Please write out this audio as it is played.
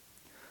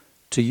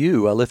To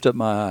you I lift up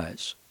my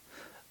eyes,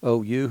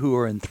 O you who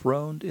are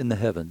enthroned in the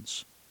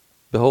heavens.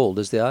 Behold,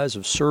 as the eyes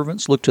of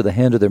servants look to the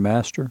hand of their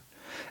master,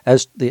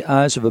 as the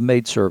eyes of a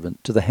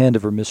maidservant to the hand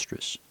of her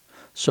mistress,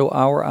 so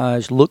our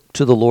eyes look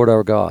to the Lord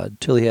our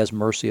God, till he has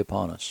mercy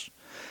upon us.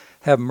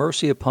 Have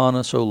mercy upon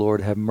us, O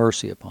Lord, have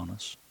mercy upon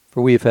us.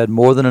 For we have had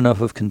more than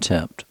enough of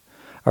contempt.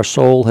 Our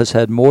soul has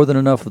had more than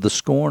enough of the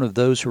scorn of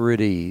those who are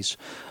at ease,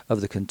 of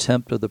the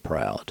contempt of the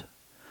proud.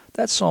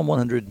 That's Psalm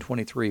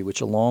 123,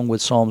 which along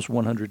with Psalms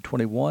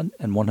 121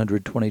 and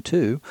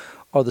 122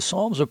 are the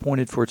Psalms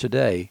appointed for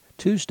today,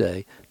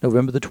 Tuesday,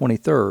 November the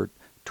 23rd,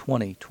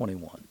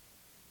 2021.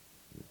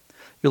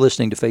 You're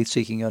listening to Faith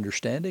Seeking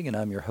Understanding, and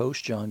I'm your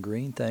host, John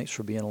Green. Thanks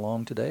for being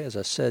along today. As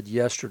I said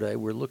yesterday,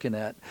 we're looking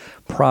at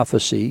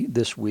prophecy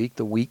this week,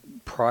 the week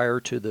prior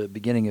to the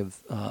beginning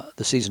of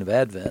the season of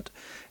Advent.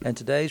 And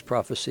today's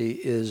prophecy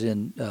is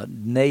in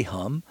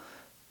Nahum,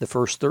 the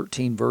first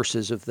 13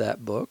 verses of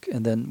that book.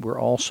 And then we're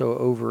also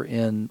over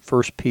in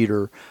 1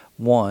 Peter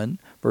 1,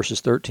 verses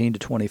 13 to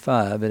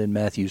 25, and in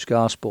Matthew's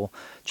Gospel,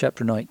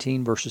 chapter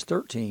 19, verses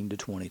 13 to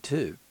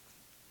 22.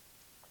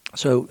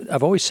 So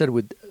I've always said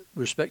with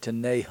respect to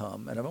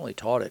Nahum, and I've only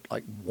taught it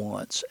like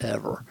once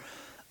ever,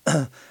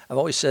 I've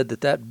always said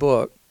that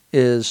book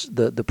is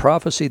the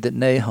prophecy that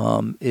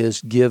Nahum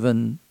is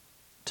given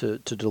to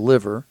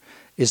deliver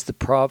is the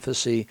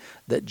prophecy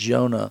that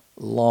Jonah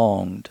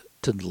longed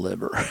to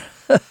deliver.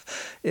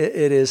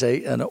 It is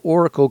an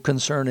oracle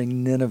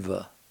concerning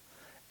Nineveh,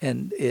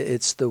 and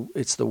it's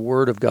the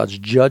word of God's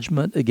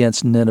judgment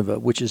against Nineveh,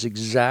 which is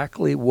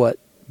exactly what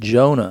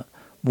Jonah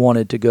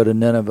wanted to go to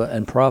Nineveh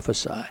and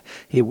prophesy.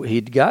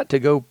 He'd got to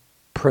go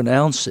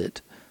pronounce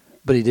it,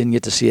 but he didn't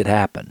get to see it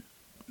happen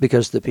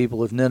because the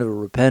people of Nineveh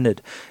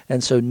repented.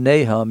 And so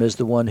Nahum is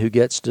the one who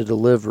gets to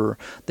deliver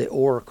the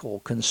oracle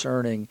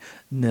concerning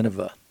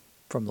Nineveh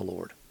from the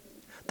Lord.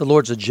 The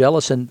Lord's a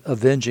jealous and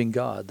avenging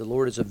God. The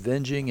Lord is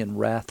avenging and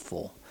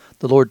wrathful.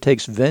 The Lord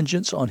takes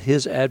vengeance on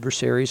his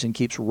adversaries and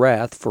keeps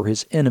wrath for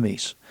his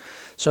enemies.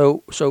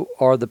 So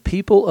are the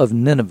people of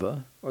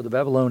Nineveh, or the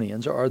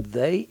Babylonians, are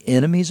they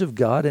enemies of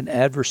God and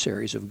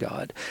adversaries of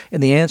God?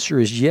 And the answer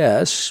is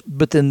yes,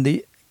 but then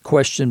the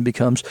question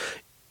becomes,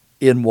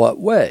 in what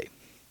way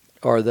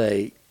are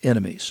they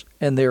enemies?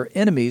 And they're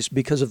enemies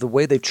because of the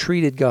way they've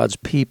treated God's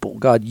people.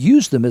 God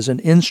used them as an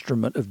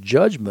instrument of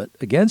judgment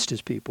against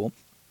his people,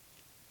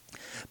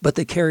 but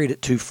they carried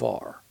it too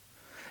far.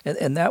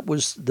 And that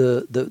was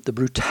the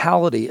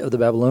brutality of the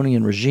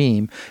Babylonian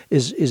regime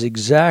is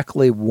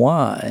exactly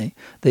why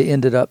they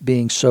ended up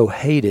being so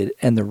hated,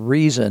 and the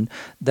reason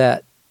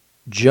that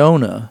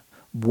Jonah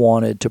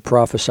wanted to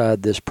prophesy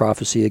this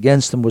prophecy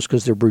against them was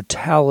because their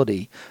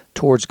brutality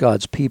towards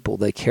God's people.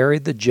 They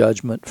carried the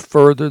judgment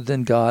further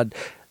than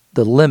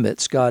the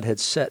limits God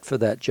had set for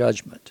that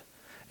judgment.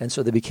 And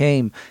so they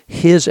became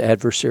his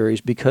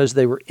adversaries because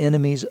they were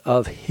enemies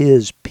of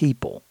his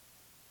people.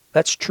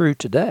 That's true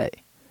today.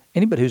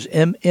 Anybody who's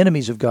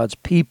enemies of God's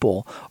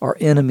people are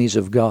enemies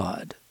of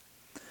God.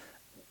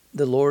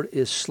 The Lord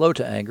is slow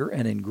to anger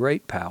and in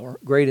great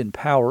in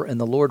power, and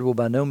the Lord will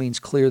by no means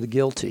clear the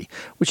guilty.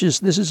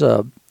 This is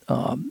a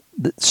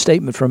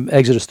statement from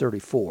Exodus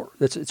 34.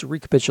 It's a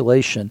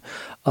recapitulation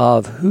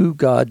of who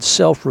God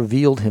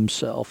self-revealed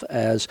himself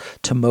as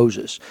to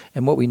Moses,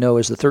 and what we know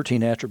as the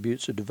 13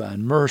 attributes of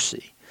divine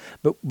mercy.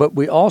 But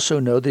we also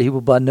know that he will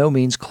by no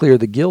means clear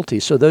the guilty.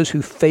 So those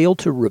who fail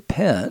to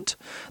repent,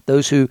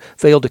 those who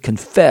fail to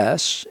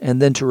confess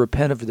and then to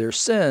repent of their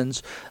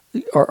sins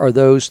are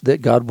those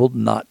that God will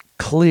not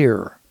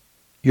clear.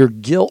 Your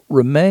guilt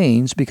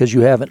remains because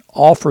you haven't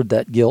offered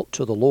that guilt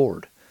to the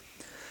Lord.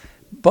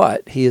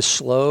 But he is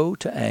slow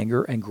to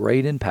anger and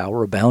great in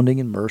power, abounding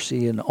in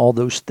mercy, and all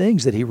those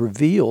things that he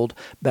revealed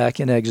back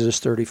in Exodus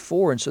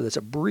 34. And so that's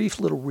a brief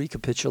little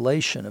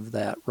recapitulation of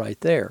that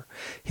right there.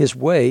 His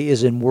way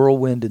is in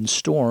whirlwind and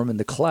storm, and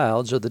the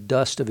clouds are the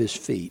dust of his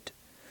feet.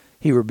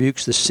 He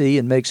rebukes the sea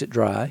and makes it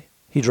dry.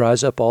 He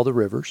dries up all the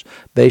rivers.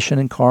 Bashan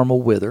and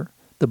Carmel wither.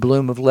 The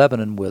bloom of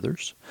Lebanon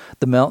withers.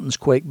 The mountains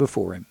quake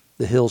before him.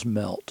 The hills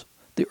melt.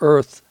 The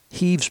earth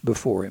heaves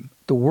before him,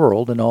 the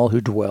world and all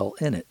who dwell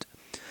in it.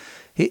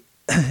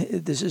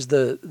 This is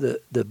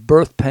the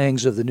birth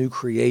pangs of the new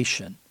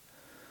creation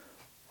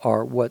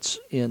are what's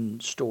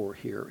in store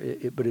here.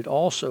 But it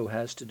also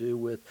has to do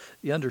with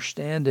the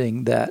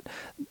understanding that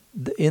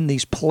in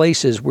these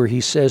places where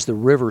he says the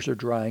rivers are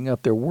drying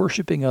up, they're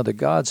worshiping other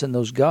gods, and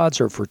those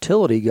gods are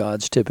fertility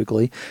gods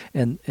typically,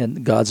 and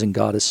gods and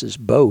goddesses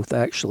both,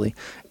 actually.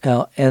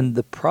 And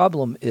the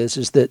problem is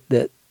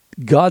that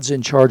God's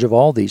in charge of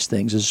all these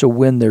things. And so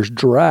when there's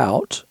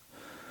drought,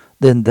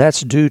 then that's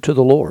due to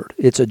the Lord.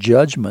 It's a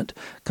judgment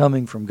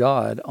coming from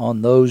God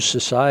on those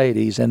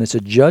societies, and it's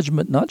a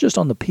judgment not just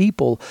on the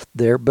people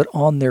there, but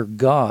on their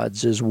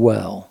gods as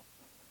well.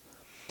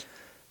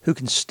 Who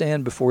can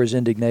stand before his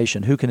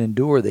indignation? Who can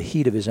endure the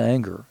heat of his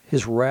anger?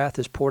 His wrath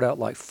is poured out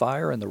like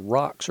fire, and the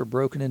rocks are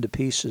broken into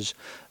pieces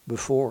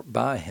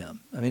by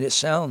him. I mean,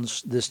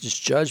 this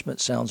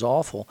judgment sounds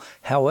awful.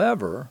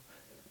 However,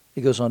 he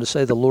goes on to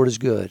say, the Lord is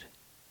good,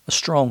 a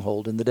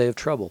stronghold in the day of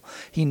trouble.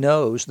 He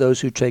knows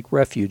those who take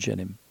refuge in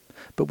him.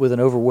 But with an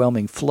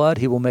overwhelming flood,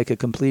 he will make a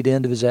complete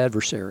end of his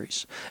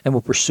adversaries and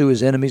will pursue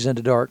his enemies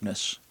into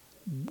darkness.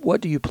 What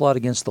do you plot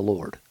against the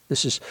Lord?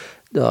 This is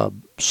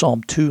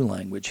Psalm 2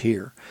 language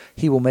here.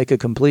 He will make a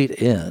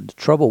complete end.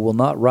 Trouble will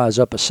not rise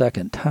up a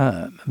second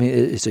time. I mean,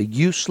 it's a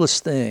useless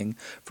thing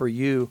for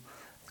you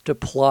to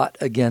plot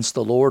against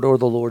the Lord or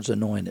the Lord's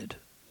anointed.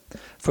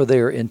 For they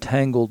are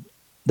entangled.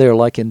 They are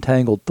like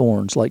entangled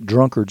thorns, like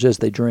drunkards as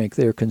they drink.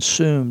 They are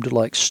consumed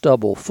like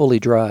stubble, fully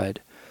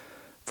dried.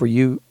 From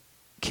you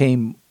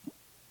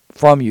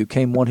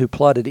came one who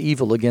plotted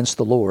evil against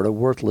the Lord, a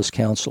worthless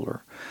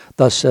counselor.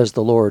 Thus says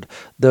the Lord,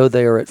 though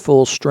they are at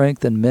full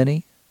strength and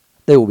many,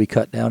 they will be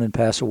cut down and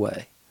pass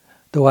away.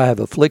 Though I have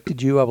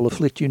afflicted you, I will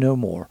afflict you no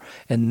more.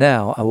 And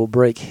now I will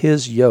break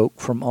his yoke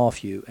from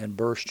off you and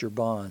burst your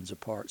bonds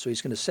apart. So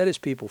he's going to set his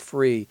people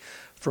free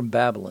from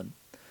Babylon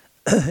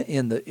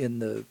in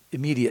the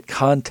immediate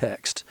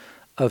context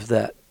of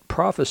that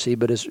prophecy.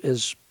 But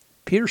as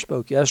Peter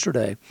spoke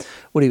yesterday,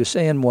 what he was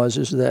saying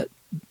is that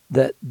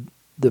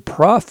the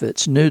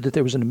prophets knew that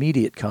there was an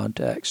immediate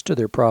context to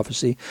their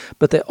prophecy,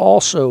 but they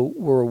also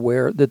were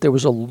aware that there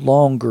was a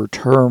longer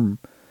term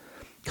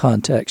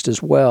context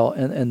as well,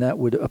 and that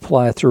would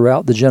apply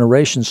throughout the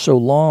generations so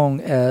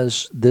long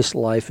as this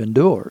life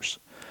endures,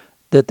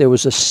 that there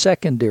was a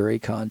secondary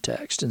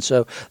context. And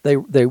so they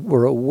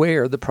were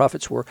aware, the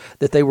prophets were,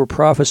 that they were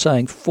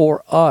prophesying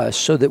for us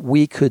so that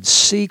we could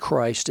see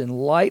Christ in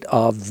light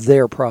of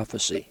their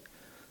prophecy.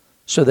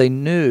 So they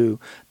knew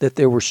that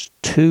there were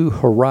two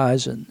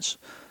horizons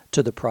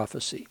to the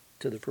prophecy,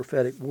 to the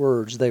prophetic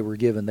words they were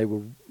given.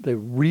 They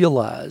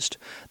realized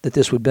that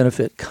this would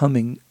benefit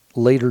coming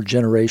later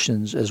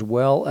generations as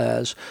well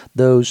as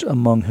those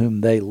among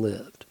whom they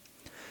lived.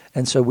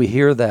 And so we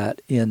hear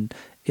that in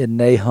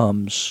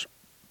Nahum's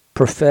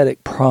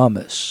prophetic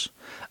promise,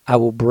 I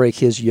will break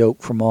his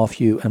yoke from off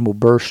you and will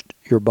burst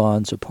your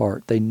bonds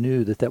apart. They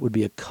knew that that would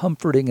be a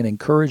comforting and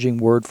encouraging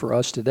word for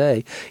us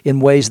today in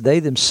ways they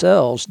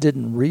themselves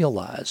didn't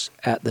realize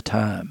at the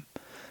time.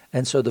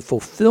 And so the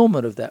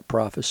fulfillment of that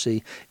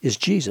prophecy is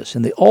Jesus,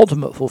 and the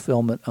ultimate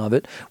fulfillment of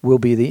it will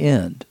be the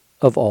end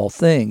of all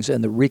things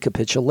and the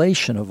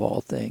recapitulation of all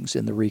things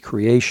in the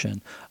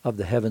recreation of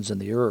the heavens and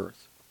the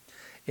earth.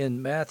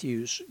 In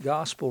Matthew's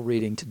gospel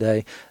reading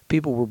today,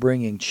 people were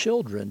bringing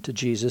children to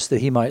Jesus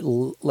that he might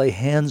lay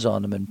hands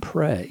on them and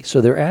pray.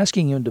 So they're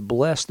asking him to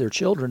bless their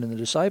children, and the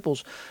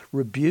disciples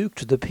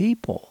rebuked the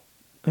people.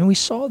 And we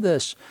saw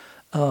this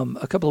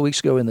a couple of weeks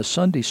ago in the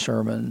Sunday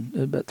sermon,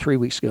 about 3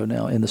 weeks ago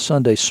now, in the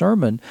Sunday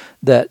sermon,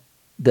 that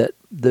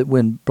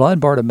when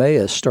blind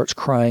Bartimaeus starts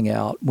crying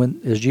out,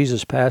 as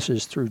Jesus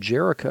passes through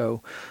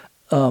Jericho,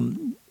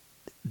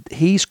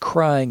 he's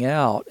crying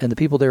out, and the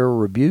people there are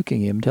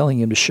rebuking him, telling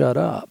him to shut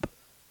up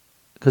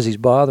because he's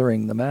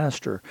bothering the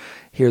master.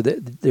 Here,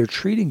 they're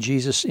treating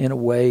Jesus in a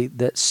way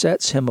that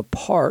sets him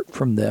apart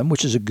from them,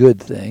 which is a good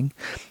thing,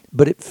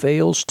 but it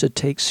fails to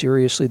take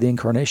seriously the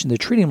incarnation. They're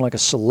treating him like a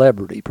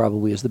celebrity,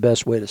 probably is the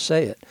best way to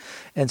say it.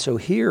 And so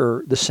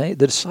here, the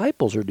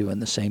disciples are doing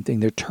the same thing.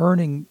 They're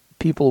turning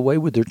people away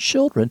with their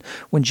children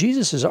when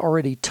Jesus has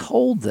already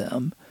told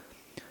them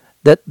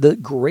that the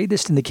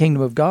greatest in the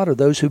kingdom of God are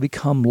those who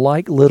become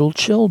like little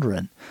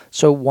children.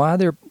 So why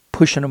they're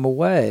pushing them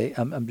away,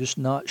 I'm just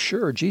not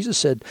sure. Jesus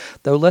said,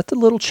 though, let the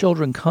little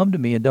children come to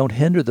me and don't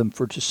hinder them,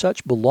 for to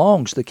such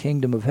belongs the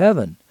kingdom of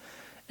heaven.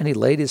 And he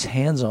laid his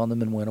hands on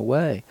them and went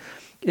away.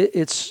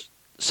 It's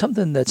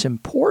something that's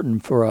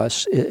important for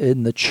us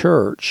in the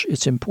church.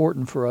 It's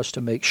important for us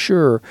to make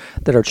sure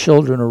that our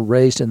children are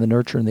raised in the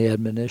nurture and the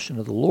admonition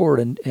of the Lord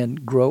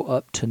and grow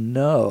up to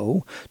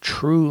know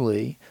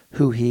truly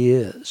who he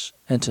is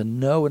and to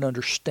know and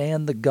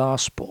understand the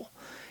gospel.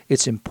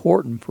 It's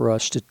important for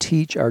us to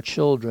teach our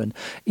children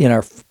in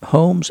our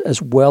homes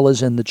as well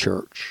as in the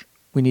church.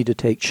 We need to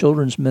take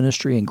children's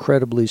ministry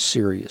incredibly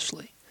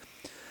seriously.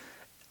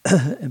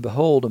 And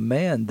behold, a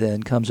man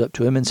then comes up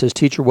to him and says,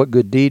 Teacher, what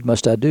good deed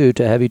must I do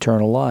to have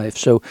eternal life?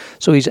 So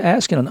he's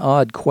asking an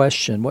odd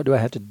question. What do I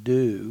have to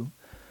do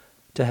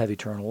to have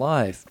eternal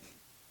life?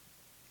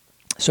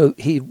 So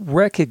he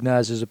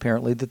recognizes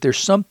apparently that there's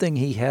something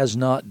he has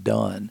not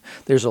done.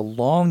 There's a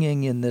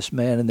longing in this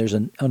man, and there's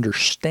an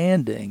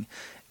understanding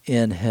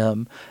in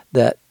him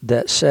that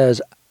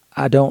says,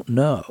 I don't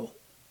know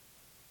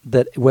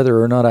that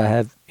whether or not I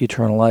have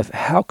eternal life.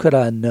 How could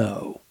I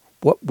know?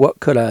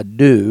 What could I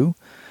do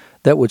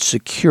that would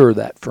secure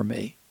that for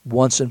me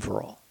once and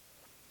for all?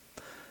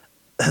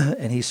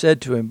 And he said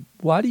to him,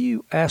 why do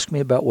you ask me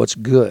about what's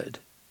good?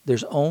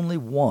 There's only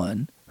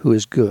one who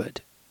is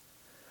good.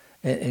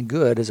 And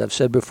good, as I've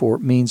said before,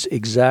 means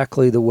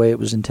exactly the way it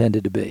was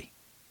intended to be.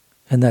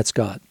 And that's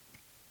God.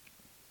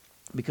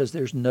 Because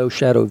there's no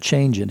shadow of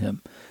change in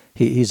him.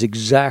 He's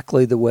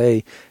exactly the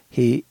way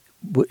he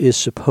is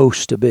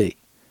supposed to be,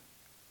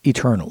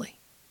 eternally.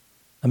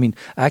 I mean,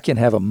 I can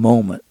have a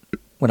moment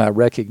when I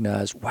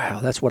recognize, wow,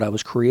 that's what I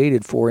was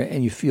created for,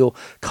 and you feel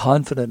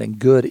confident and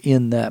good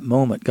in that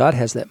moment. God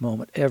has that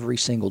moment every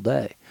single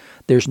day.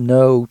 There's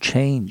no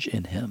change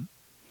in him.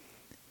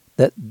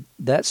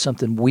 That's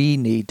something we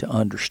need to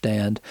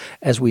understand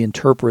as we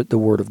interpret the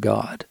Word of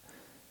God,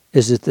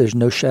 is that there's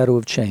no shadow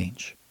of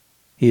change.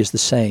 He is the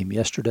same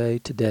yesterday,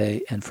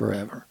 today, and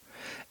forever.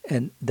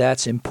 And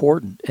that's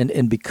important.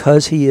 And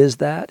because he is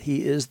that,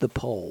 he is the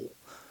pole.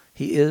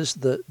 He is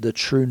the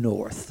true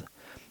north,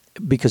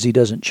 because he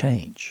doesn't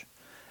change.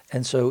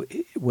 And so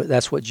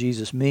that's what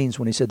Jesus means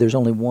when he said there's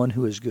only one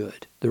who is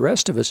good. The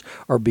rest of us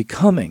are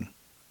becoming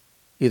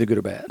either good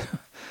or bad,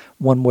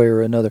 one way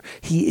or another.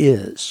 He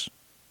is,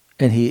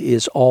 and he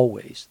is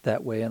always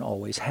that way and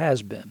always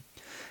has been.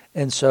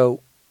 And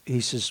so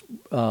he says,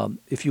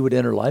 if you would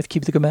enter life,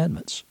 keep the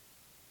commandments.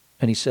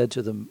 And he said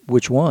to them,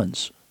 which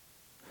ones?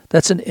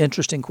 That's an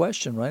interesting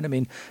question, right? I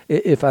mean,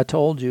 if I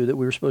told you that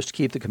we were supposed to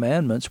keep the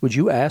commandments, would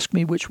you ask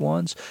me which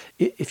ones?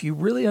 If you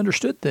really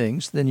understood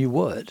things, then you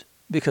would,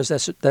 because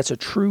that's a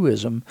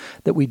truism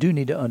that we do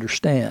need to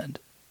understand.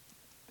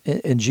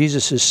 And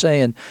Jesus is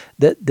saying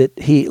that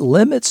he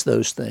limits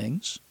those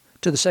things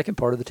to the second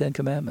part of the Ten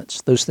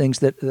Commandments, those things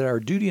that are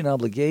duty and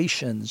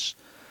obligations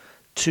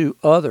to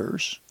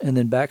others, and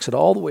then backs it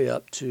all the way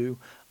up to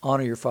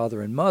honor your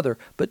father and mother,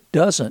 but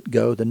doesn't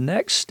go the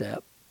next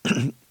step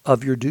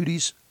of your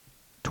duties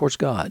towards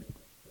God.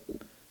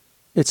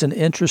 It's an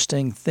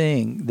interesting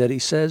thing that he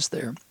says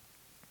there,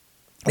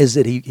 is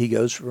that he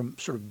goes from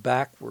sort of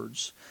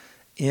backwards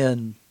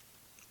in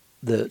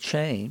the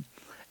chain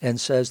and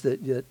says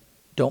that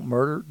don't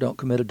murder, don't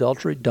commit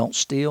adultery, don't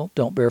steal,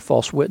 don't bear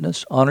false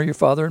witness, honor your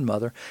father and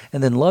mother,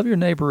 and then love your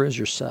neighbor as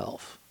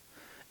yourself.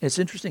 It's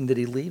interesting that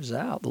he leaves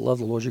out the love of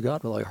the Lord your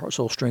God with all your heart,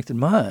 soul, strength, and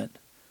mind.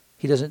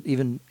 He doesn't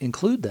even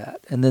include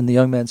that. And then the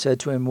young man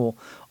said to him, well,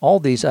 all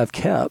these I've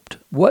kept.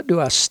 What do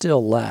I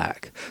still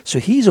lack? So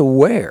he's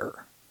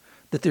aware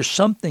that there's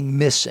something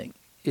missing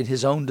in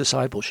his own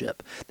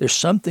discipleship. There's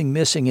something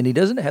missing, and he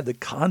doesn't have the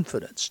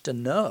confidence to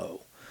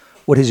know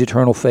what his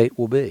eternal fate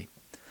will be.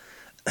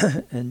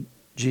 And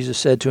Jesus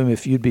said to him,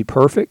 if you'd be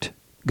perfect,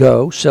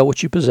 go, sell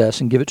what you possess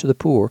and give it to the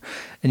poor,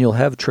 and you'll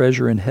have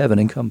treasure in heaven,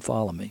 and come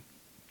follow me.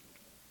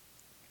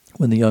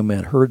 When the young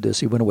man heard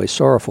this, he went away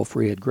sorrowful,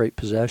 for he had great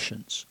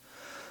possessions.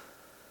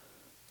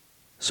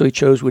 So he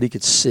chose what he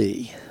could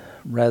see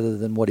rather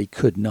than what he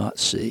could not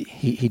see.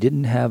 He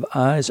didn't have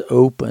eyes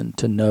open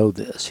to know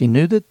this. He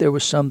knew that there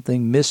was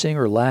something missing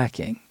or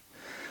lacking.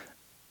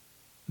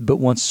 But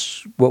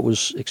once what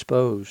was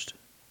exposed,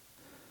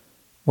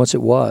 once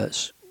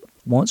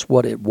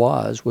what it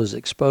was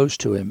exposed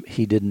to him,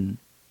 he didn't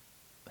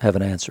have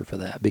an answer for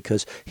that,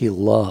 because he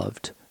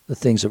loved the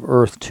things of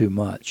earth too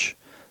much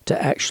to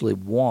actually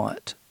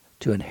want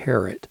to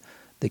inherit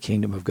the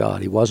kingdom of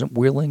God. He wasn't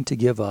willing to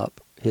give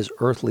up his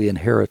earthly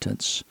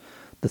inheritance,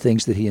 the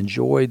things that he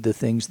enjoyed, the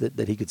things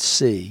that he could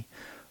see,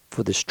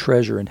 for this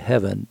treasure in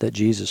heaven that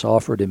Jesus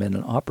offered him, and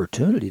an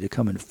opportunity to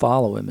come and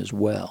follow him as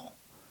well.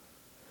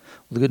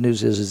 The good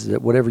news is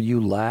that whatever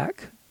you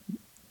lack,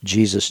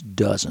 Jesus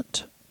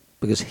doesn't,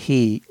 because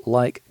he,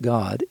 like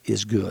God,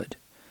 is good,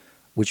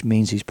 which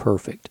means he's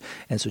perfect.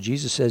 And so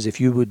Jesus says, if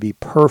you would be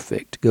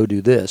perfect, go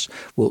do this.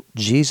 Well,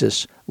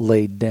 Jesus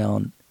laid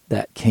down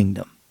that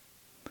kingdom,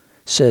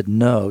 said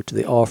no to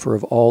the offer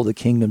of all the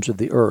kingdoms of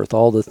the earth,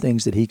 all the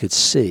things that he could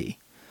see,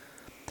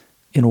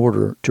 in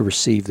order to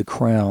receive the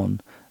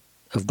crown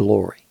of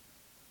glory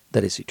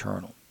that is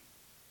eternal.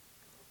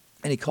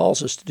 And he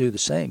calls us to do the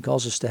same,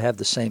 calls us to have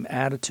the same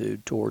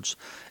attitude towards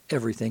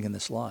everything in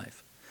this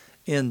life.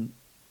 In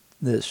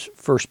this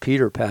 1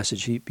 Peter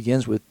passage, he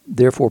begins with,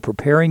 therefore,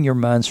 preparing your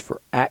minds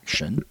for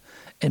action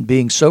and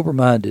being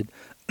sober-minded,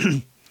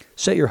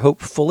 set your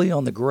hope fully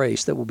on the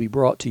grace that will be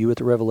brought to you at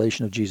the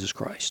revelation of Jesus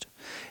Christ.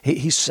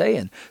 He's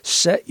saying,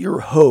 set your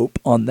hope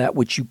on that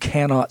which you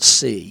cannot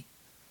see.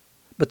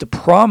 But the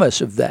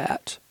promise of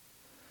that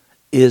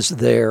is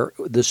there,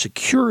 the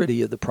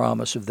security of the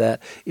promise of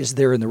that is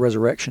there in the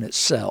resurrection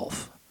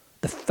itself.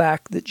 The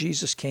fact that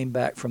Jesus came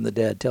back from the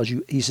dead tells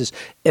you, he says,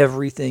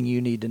 everything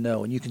you need to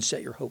know. And you can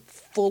set your hope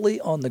fully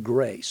on the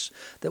grace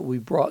that will be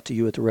brought to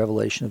you at the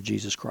revelation of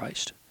Jesus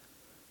Christ.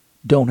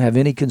 Don't have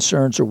any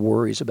concerns or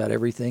worries about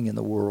everything in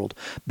the world,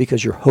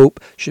 because your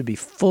hope should be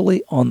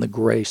fully on the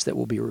grace that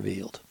will be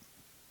revealed.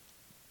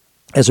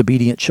 As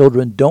obedient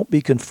children, don't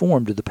be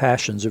conformed to the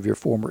passions of your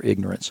former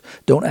ignorance.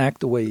 Don't act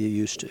the way you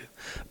used to.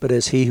 But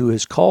as he who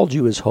has called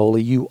you is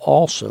holy, you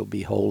also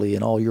be holy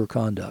in all your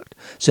conduct,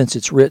 since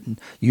it's written,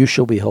 you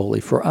shall be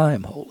holy, for I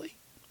am holy.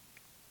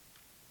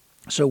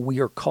 So we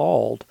are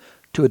called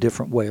to a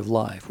different way of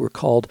life. We're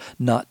called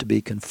not to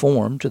be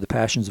conformed to the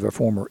passions of our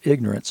former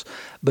ignorance,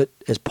 but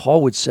as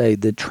Paul would say,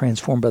 then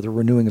transformed by the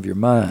renewing of your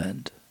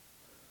mind.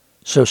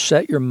 So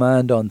set your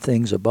mind on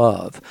things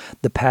above.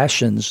 Let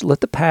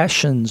the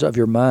passions of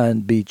your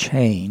mind be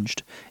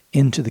changed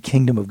into the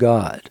kingdom of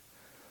God.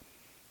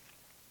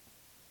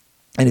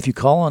 And if you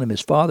call on him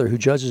as Father, who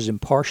judges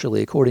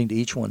impartially according to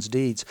each one's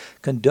deeds,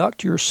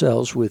 conduct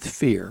yourselves with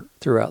fear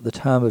throughout the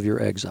time of your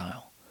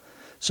exile.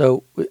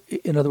 So,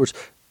 in other words,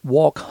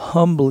 walk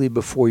humbly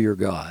before your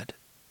God.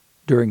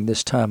 during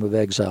this time of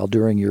exile,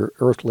 during your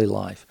earthly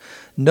life,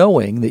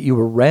 knowing that you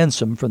were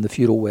ransomed from the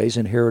futile ways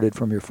inherited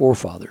from your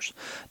forefathers,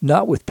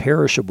 not with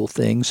perishable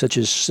things such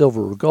as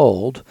silver or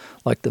gold,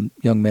 like the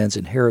young man's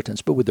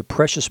inheritance, but with the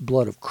precious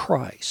blood of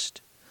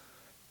Christ,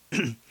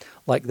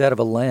 like that of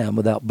a lamb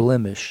without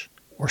blemish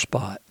or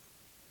spot.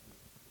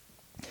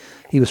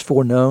 He was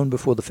foreknown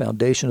before the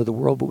foundation of the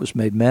world, but was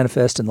made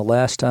manifest in the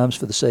last times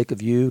for the sake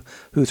of you,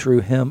 who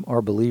through him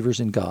are believers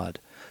in God,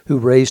 who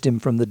raised him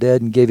from the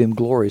dead and gave him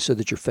glory, so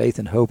that your faith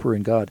and hope are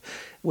in God.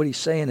 What he's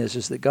saying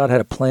is that God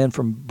had a plan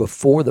from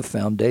before the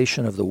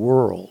foundation of the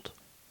world.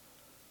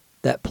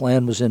 That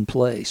plan was in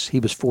place.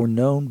 He was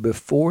foreknown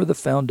before the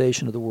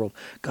foundation of the world.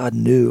 God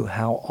knew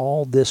how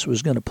all this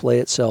was going to play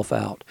itself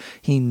out.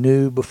 He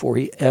knew before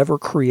he ever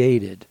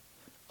created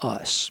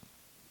us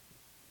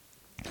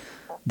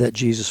that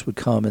Jesus would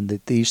come and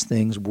that these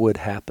things would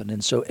happen.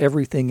 And so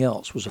everything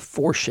else was a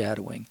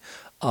foreshadowing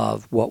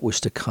of what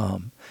was to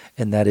come,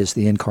 and that is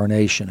the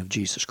incarnation of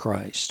Jesus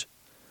Christ.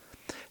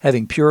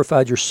 Having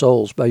purified your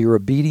souls by your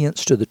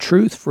obedience to the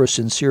truth for a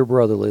sincere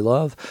brotherly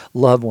love,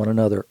 love one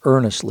another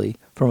earnestly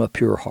from a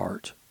pure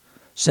heart.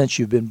 Since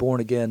you've been born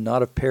again,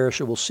 not of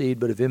perishable seed,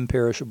 but of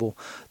imperishable,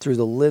 through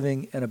the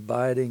living and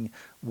abiding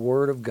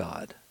Word of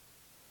God.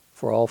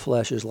 For all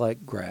flesh is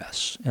like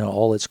grass, and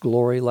all its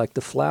glory like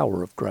the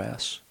flower of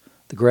grass.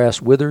 The grass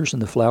withers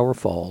and the flower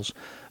falls,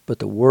 but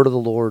the word of the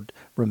Lord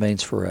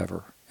remains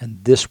forever.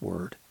 And this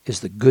word is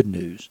the good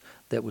news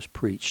that was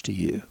preached to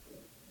you.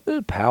 It's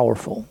a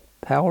powerful,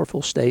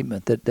 powerful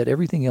statement that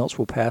everything else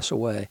will pass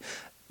away,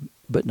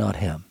 but not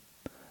him.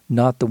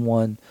 Not the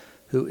one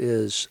who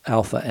is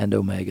Alpha and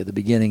Omega, the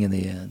beginning and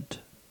the end.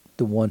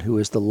 The one who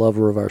is the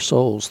lover of our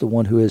souls, the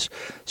one who has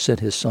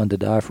sent his Son to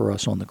die for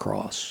us on the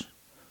cross.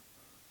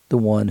 The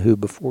one who,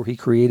 before he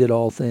created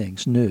all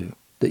things, knew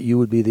that you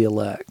would be the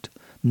elect,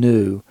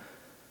 knew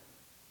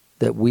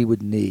that we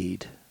would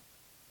need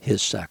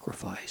his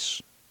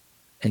sacrifice,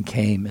 and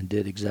came and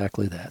did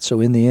exactly that.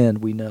 So in the end,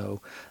 we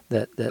know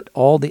that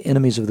all the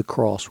enemies of the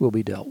cross will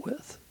be dealt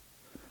with.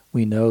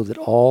 We know that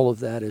all of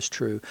that is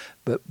true,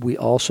 but we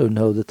also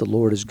know that the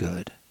Lord is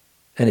good.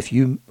 And if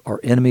you are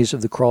enemies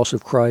of the cross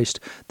of Christ,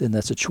 then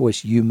that's a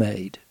choice you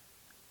made,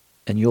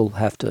 and you'll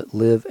have to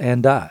live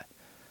and die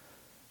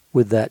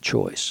with that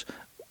choice.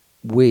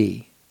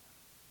 We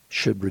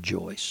should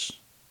rejoice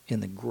in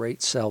the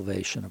great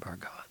salvation of our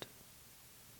God.